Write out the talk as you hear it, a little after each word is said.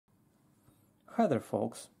Hi there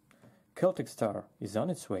folks, Celtic Star is on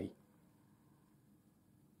its way.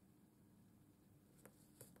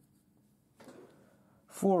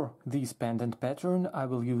 For this pendant pattern I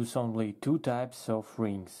will use only two types of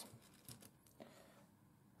rings.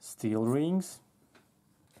 Steel rings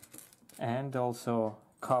and also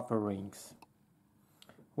copper rings.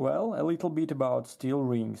 Well, a little bit about steel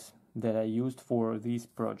rings that I used for this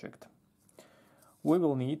project. We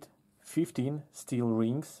will need 15 steel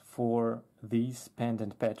rings for this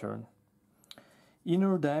pendant pattern.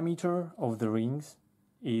 Inner diameter of the rings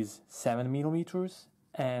is 7 mm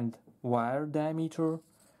and wire diameter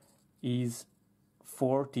is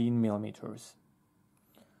 14 mm.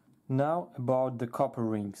 Now about the copper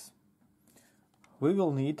rings. We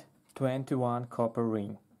will need 21 copper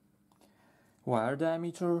ring. Wire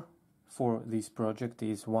diameter for this project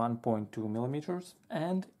is 1.2 mm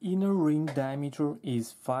and inner ring diameter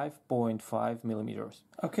is 5.5 mm.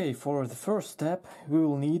 Okay, for the first step we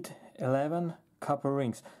will need 11 copper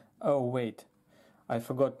rings. Oh wait, I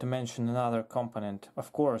forgot to mention another component.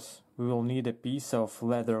 Of course, we will need a piece of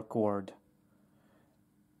leather cord.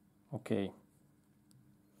 Okay,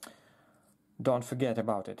 don't forget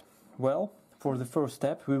about it. Well, for the first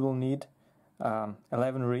step we will need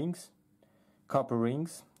 11 rings, copper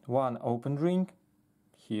rings, one open ring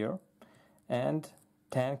here and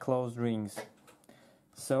 10 closed rings.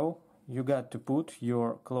 So you got to put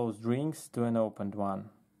your closed rings to an opened one.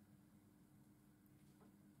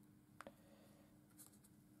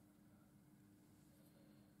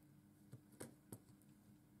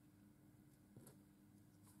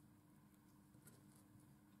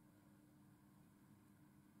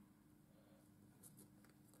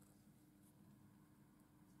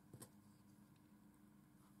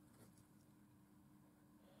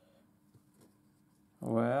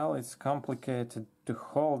 Well, it's complicated to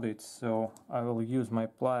hold it, so I will use my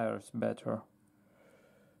pliers better.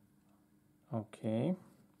 Okay.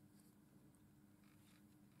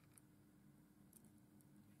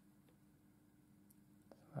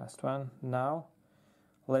 Last one. Now,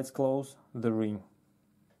 let's close the ring.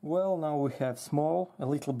 Well, now we have small, a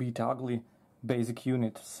little bit ugly basic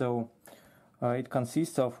unit. So it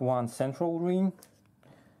consists of one central ring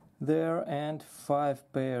there and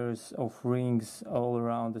 5 pairs of rings all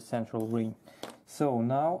around the central ring. So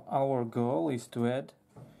now our goal is to add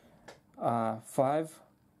 5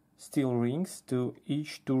 steel rings to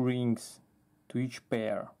each 2 rings, to each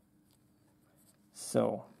pair.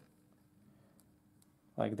 So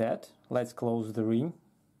like that. Let's close the ring.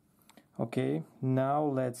 Okay, now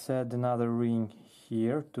let's add another ring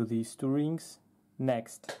here to these 2 rings.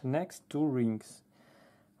 Next 2 rings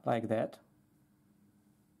like that.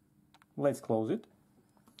 Let's close it,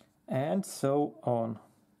 and so on.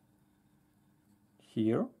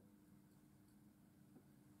 Here,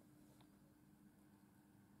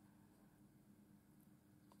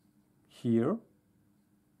 here,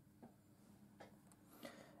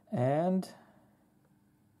 and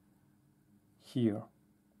here.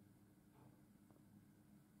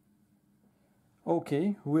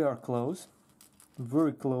 Okay, we are close,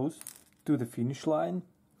 very close to the finish line.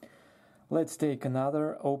 Let's take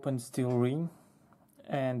another open steel ring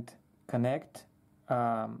and connect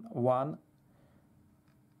one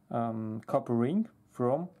copper ring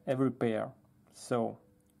from every pair. So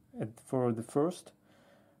for the first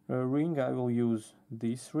ring I will use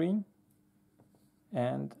this ring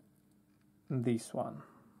and this one,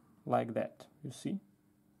 like that, you see.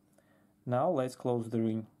 Now let's close the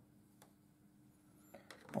ring.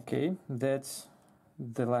 Okay, that's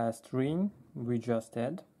the last ring we just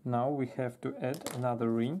had. Now we have to add another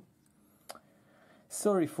ring.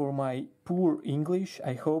 Sorry for my poor English,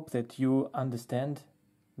 I hope that you understand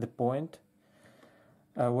the point.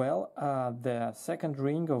 The second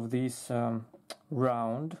ring of this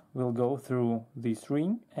round will go through this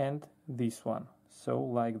ring and this one. So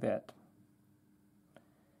like that.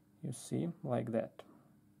 You see, like that.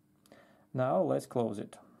 Now let's close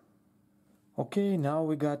it. Okay, now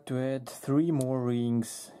we got to add 3 more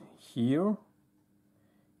rings here,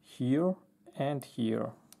 here and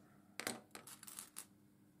here.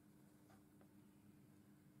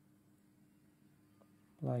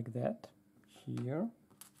 Like that. Here.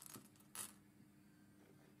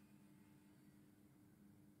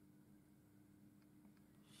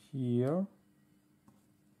 Here.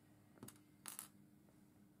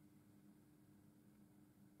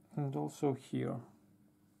 And also here.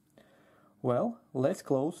 Well, let's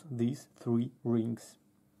close these 3 rings.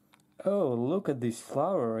 Oh, look at this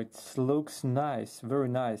flower, it looks nice, very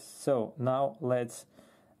nice. So now let's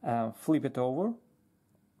flip it over,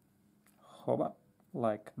 hoba,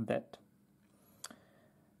 like that.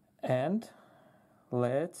 And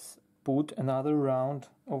let's put another round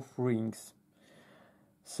of rings.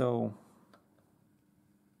 So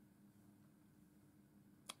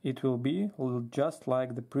it will be just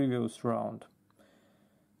like the previous round.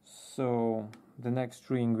 So the next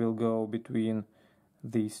ring will go between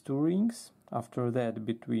these two rings, after that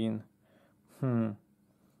between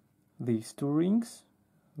these two rings,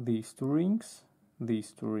 these two rings,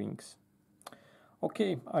 these two rings.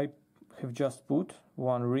 Okay, I have just put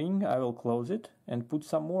one ring, I will close it and put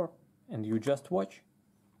some more, and you just watch.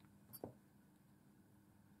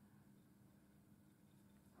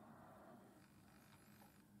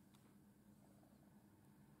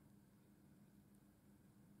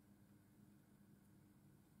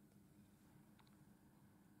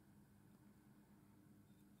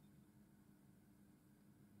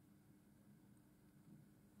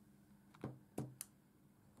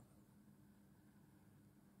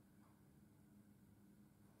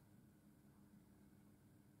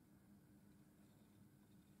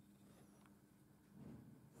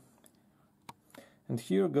 And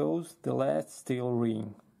here goes the last steel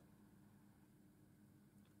ring.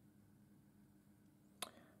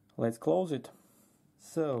 Let's close it.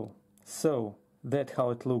 So that's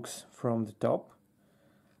how it looks from the top,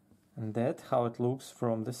 and that's how it looks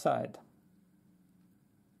from the side.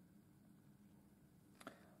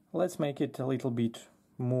 Let's make it a little bit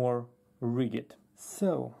more rigid.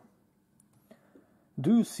 So,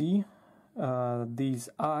 do you see these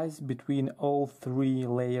eyes between all three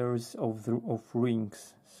layers of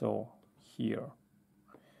rings? So here,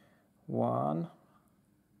 1,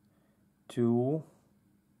 2,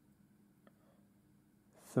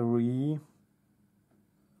 3,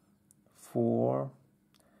 4,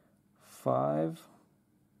 5,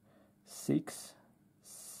 6,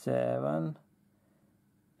 7,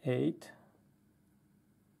 8,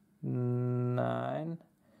 9,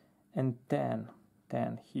 and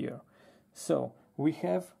 10 here. So we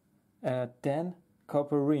have 10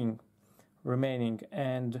 copper ring remaining,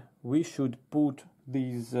 and we should put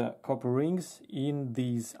these copper rings in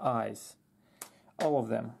these eyes, all of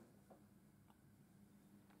them.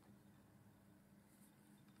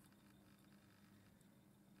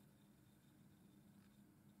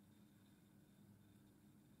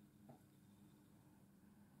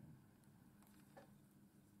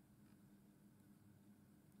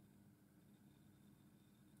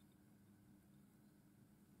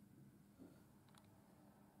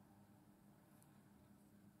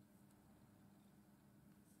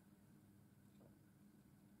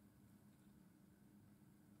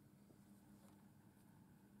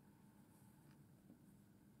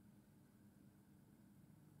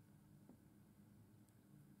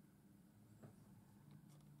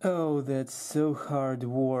 Oh, that's so hard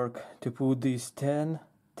work to put these 10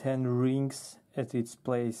 rings at its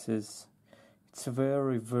places. It's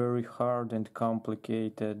very, very hard and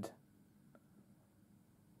complicated.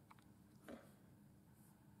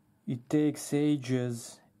 It takes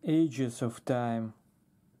ages of time.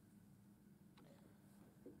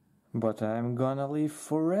 But I'm gonna live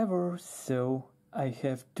forever, so I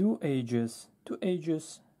have 2 ages,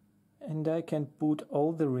 and I can put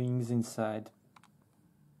all the rings inside.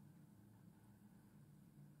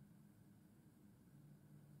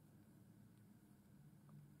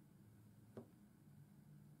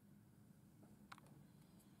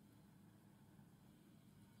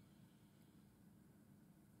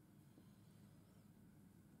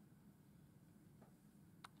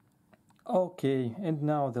 Okay, and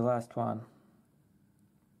now the last one.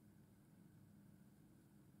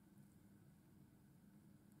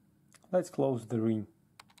 Let's close the ring.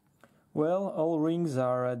 Well, all rings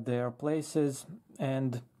are at their places,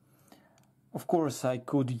 and of course I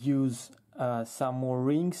could use some more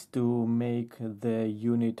rings to make the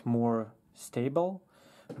unit more stable,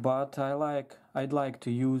 but I'd like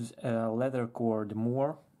to use a leather cord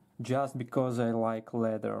more, just because I like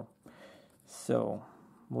leather. So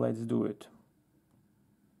let's do it.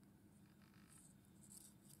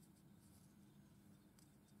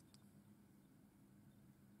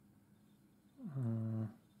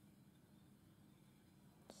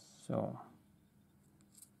 So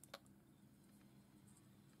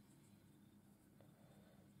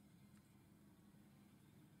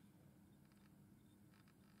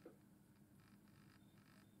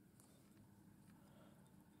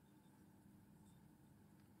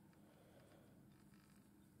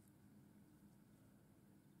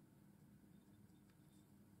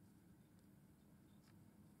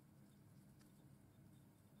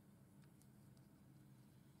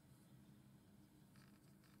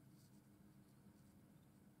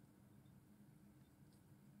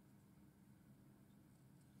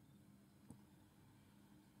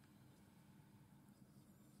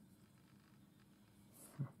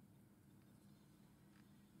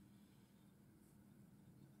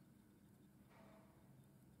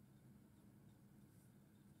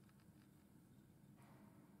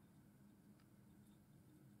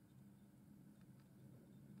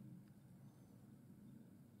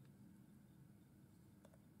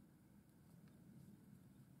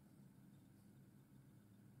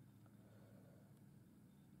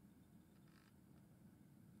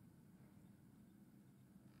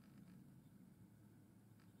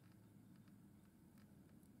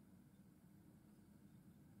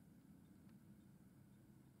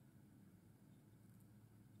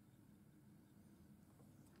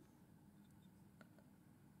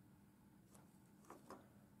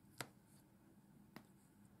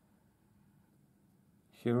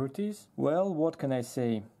Here it is. Well, what can I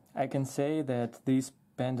say? I can say that this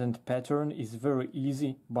pendant pattern is very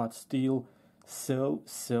easy but still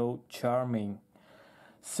so charming.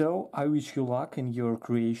 So I wish you luck in your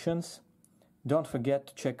creations. Don't forget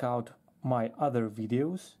to check out my other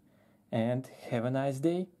videos and have a nice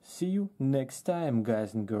day. See you next time,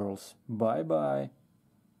 guys and girls. Bye bye.